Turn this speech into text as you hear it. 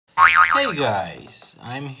Hey guys,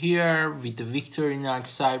 I'm here with the Victorinox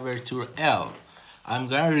CyberTool L. I'm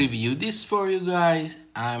gonna review this for you guys.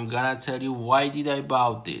 I'm gonna tell you why did I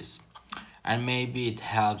bought this, and maybe it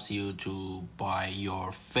helps you to buy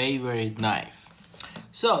your favorite knife.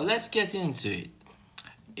 So let's get into it.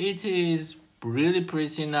 It is really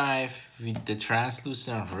pretty knife with the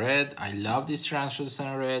translucent red. I love this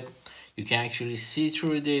translucent red. You can actually see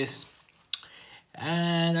through this.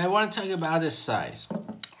 And I want to talk about the size.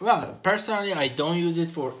 Well, personally, I don't use it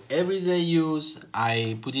for everyday use.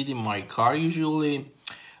 I put it in my car usually,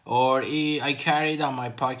 or I carry it on my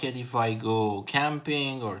pocket if I go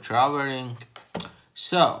camping or traveling.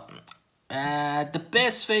 So, the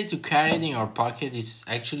best way to carry it in your pocket is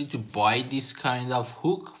actually to buy this kind of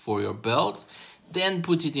hook for your belt, then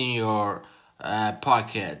put it in your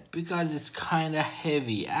pocket because it's kind of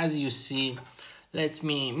heavy. As you see, let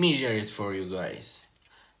me measure it for you guys.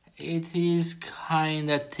 It is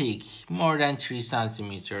kind of thick, more than 3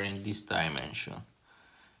 centimeters in this dimension,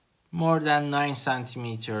 more than 9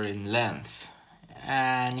 centimeters in length,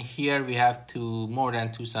 and here we have more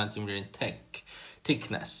than 2 centimeters in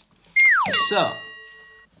thickness. So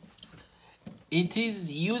it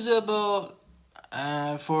is usable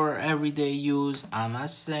for everyday use. I'm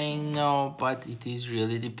not saying no, but it is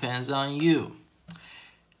really depends on you.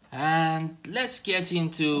 And let's get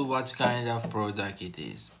into what kind of product it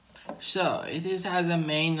is. So it has a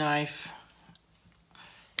main knife.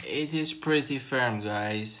 It is pretty firm,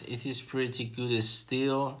 guys. It is pretty good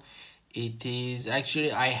steel. It is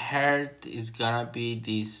actually, I heard it's gonna be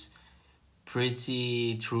this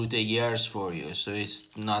pretty through the years for you, so it's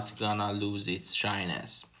not gonna lose its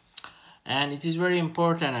shyness. And it is very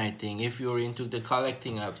important, I think, if you're into the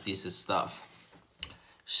collecting of this stuff.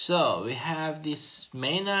 So we have this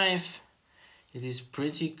main knife. It is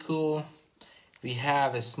pretty cool. We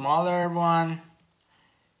have a smaller one.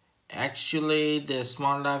 Actually, the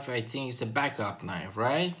small knife, I think, is the backup knife,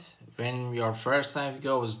 right? When your first knife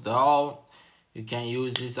goes dull, you can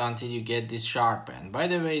use this until you get this sharpened. By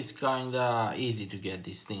the way, it's kinda easy to get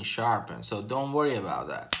this thing sharpened, so don't worry about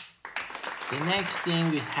that. The next thing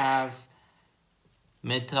we have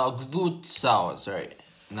metal wood saw, sorry,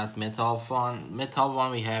 not metal one. Metal one,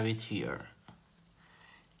 we have it here.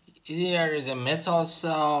 Here is a metal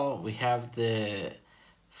saw. We have the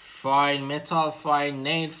file, metal file,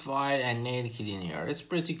 nail file, and nail cleaner. It's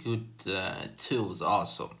pretty good tools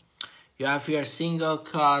also. You have here single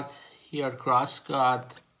cut, here cross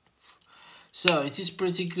cut. So it is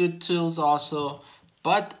pretty good tools also.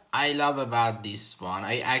 But I love about this one,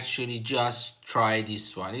 I actually just tried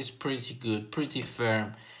this one. It's pretty good, pretty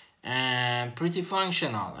firm, and pretty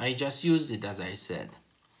functional. I just used it, as I said.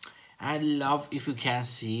 I love, if you can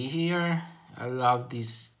see here, I love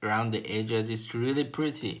this around the edges. It's really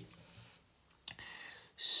pretty.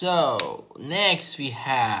 So next we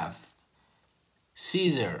have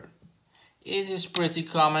scissor. It is pretty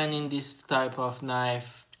common in this type of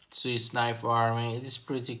knife, Swiss knife army. It is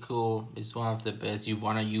pretty cool. It's one of the best. You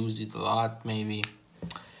want to use it a lot maybe.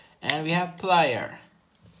 And we have plier.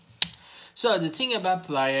 So the thing about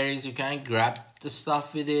plier is you can grab the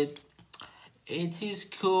stuff with it. It is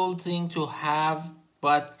cool thing to have,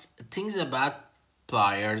 but things about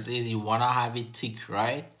pliers is you want to have it thick,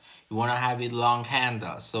 right? You want to have it long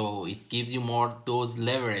handle, so it gives you more those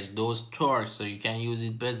leverage, those torque, so you can use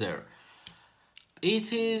it better.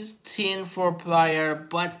 It is thin for plier,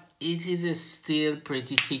 but it is still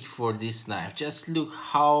pretty thick for this knife. Just look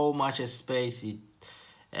how much space it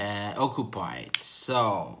occupied.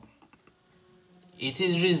 So it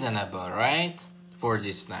is reasonable, right? For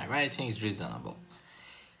this knife, I think it's reasonable.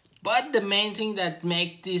 But the main thing that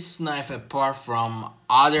makes this knife apart from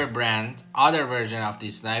other version of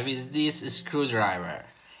this knife is this screwdriver.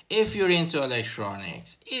 If you're into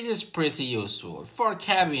electronics, it is pretty useful. For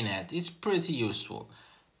cabinet, it's pretty useful.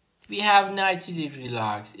 We have 90-degree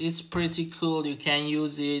locks. It's pretty cool, you can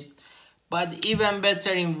use it. But even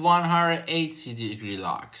better in 180-degree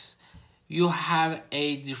locks. You have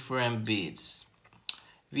 8 different beads.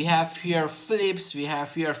 We have here flips, we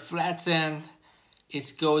have here flattened.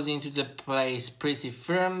 It goes into the place pretty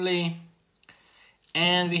firmly.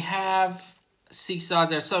 And we have 6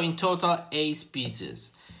 others, so in total 8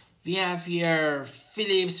 beads. We have here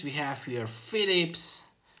Phillips, we have here Phillips,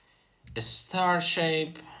 a star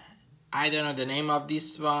shape. I don't know the name of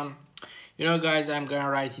this one. You know, guys, I'm gonna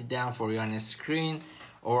write it down for you on the screen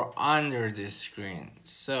or under the screen.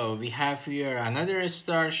 So we have here another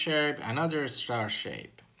star shape, another star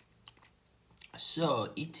shape. So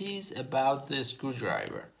it is about the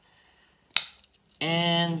screwdriver.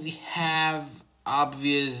 And we have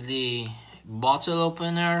obviously bottle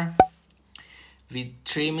opener. with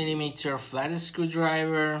 3mm flat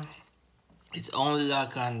screwdriver. It's only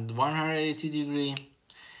lock on 180°.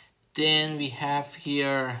 Then we have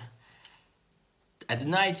here at the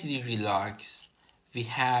 90° locks, we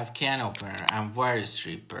have can opener and wire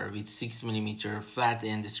stripper with 6mm flat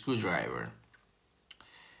end screwdriver.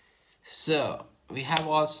 So we have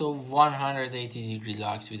also 180°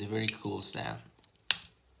 locks with a very cool sound.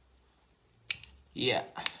 Yeah,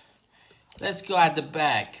 let's go at the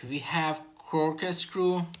back. We have cork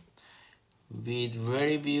screw with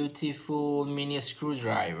very beautiful mini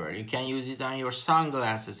screwdriver. You can use it on your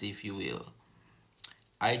sunglasses if you will.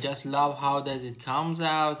 I just love how does it comes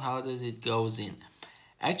out, how does it goes in.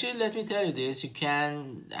 Actually, let me tell you this,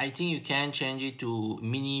 I think you can change it to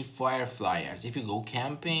mini fire flyers if you go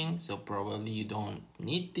camping, so probably you don't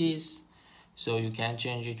need this, so you can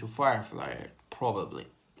change it to fire flyer, probably.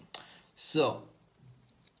 So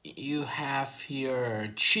you have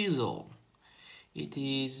here chisel. It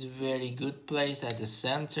is very good place at the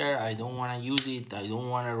center. I don't want to use it, I don't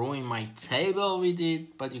want to ruin my table with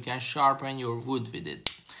it, but you can sharpen your wood with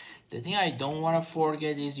it. The thing I don't want to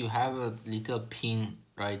forget is you have a little pin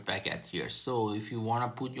right back at here, so if you want to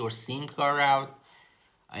put your SIM card out,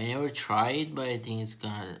 I never tried it, but I think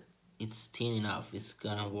it's thin enough, it's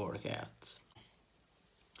gonna work out.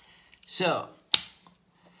 So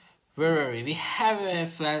where were we? We have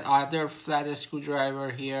a other flat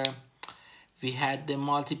screwdriver here. We had the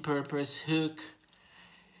multi-purpose hook.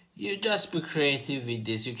 You just be creative with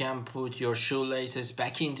this. You can put your shoelaces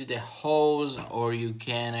back into the hose, or you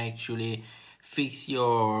can actually fix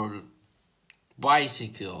your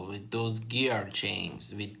bicycle with those gear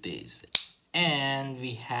chains with this. And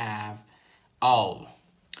we have awl.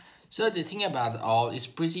 So the thing about awl is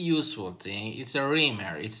pretty useful thing. It's a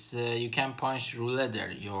reamer. It's you can punch through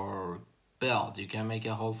leather, your belt. You can make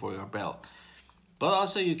a hole for your belt. But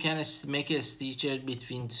also you can make a stitch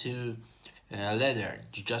between two leather.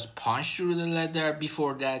 You just punch through the leather.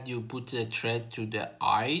 Before that you put the thread to the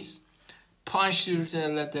eyes. Punch through the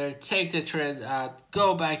leather, take the thread out,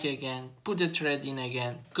 go back again, put the thread in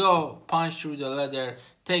again, go punch through the leather,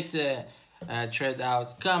 take the thread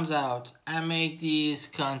out, comes out, and make these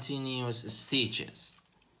continuous stitches.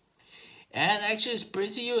 And actually it's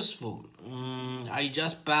pretty useful. I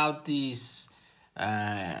just bought this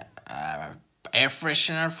air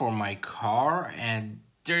freshener for my car, and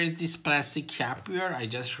there's this plastic cap here. I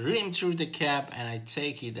just rim through the cap and I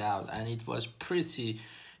take it out, and it was pretty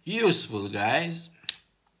useful, guys.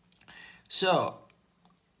 So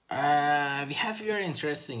we have here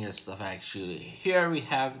interesting stuff. Actually, here we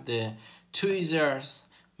have the tweezers,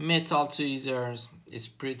 metal tweezers. It's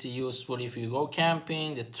pretty useful if you go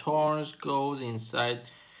camping. The thorns goes inside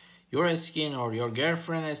your skin or your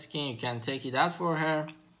girlfriend's skin. You can take it out for her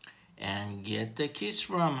and get the kiss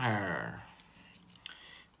from her.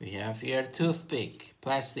 We have here toothpick,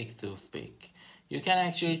 plastic toothpick. You can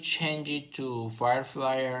actually change it to fire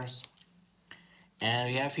flyers. And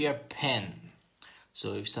we have here pen.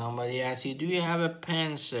 So if somebody asks you, do you have a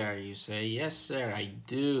pen, sir? You say, yes, sir, I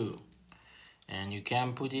do. And you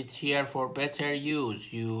can put it here for better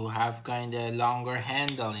use. You have kind of longer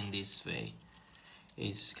handle in this way.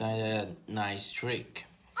 It's kind of nice trick.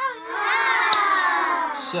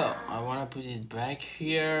 So I want to put it back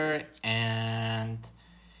here, and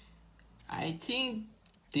I think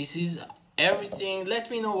this is everything. Let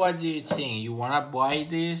me know what do you think. You wanna buy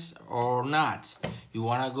this or not? You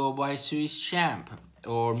wanna go buy Swiss champ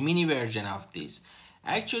or mini version of this?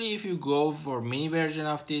 Actually, if you go for mini version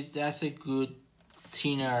of this, that's a good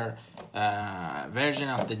thinner version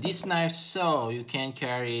of this knife, so you can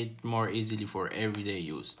carry it more easily for everyday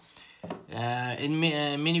use. In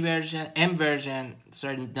mini version, M version,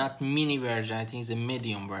 sorry, not mini version, I think it's the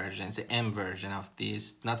medium version, it's the M version of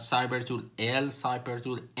this, not CyberTool L,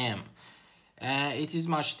 CyberTool M. It is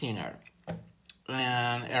much thinner,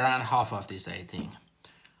 around half of this, I think.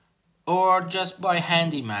 Or just buy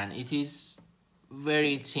Handyman. It is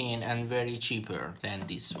very thin and very cheaper than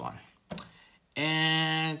this one.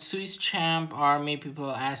 And Swiss Champ Army, people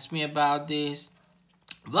ask me about this.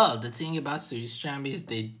 Well, the thing about Swiss Champ is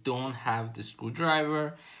they don't have the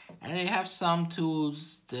screwdriver, and they have some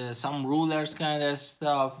tools, some rulers kind of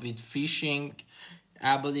stuff with fishing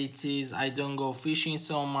abilities. I don't go fishing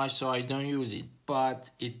so much, so I don't use it,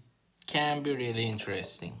 but it can be really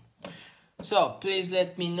interesting. So please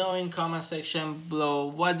let me know in comment section below,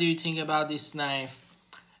 what do you think about this knife,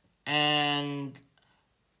 and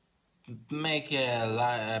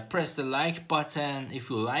press the like button if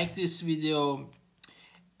you like this video,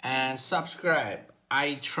 and subscribe.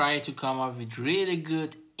 I try to come up with really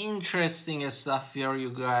good, interesting stuff for you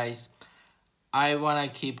guys. I wanna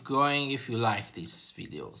keep going if you like these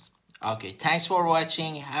videos. Okay, thanks for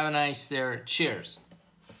watching. Have a nice day. Cheers.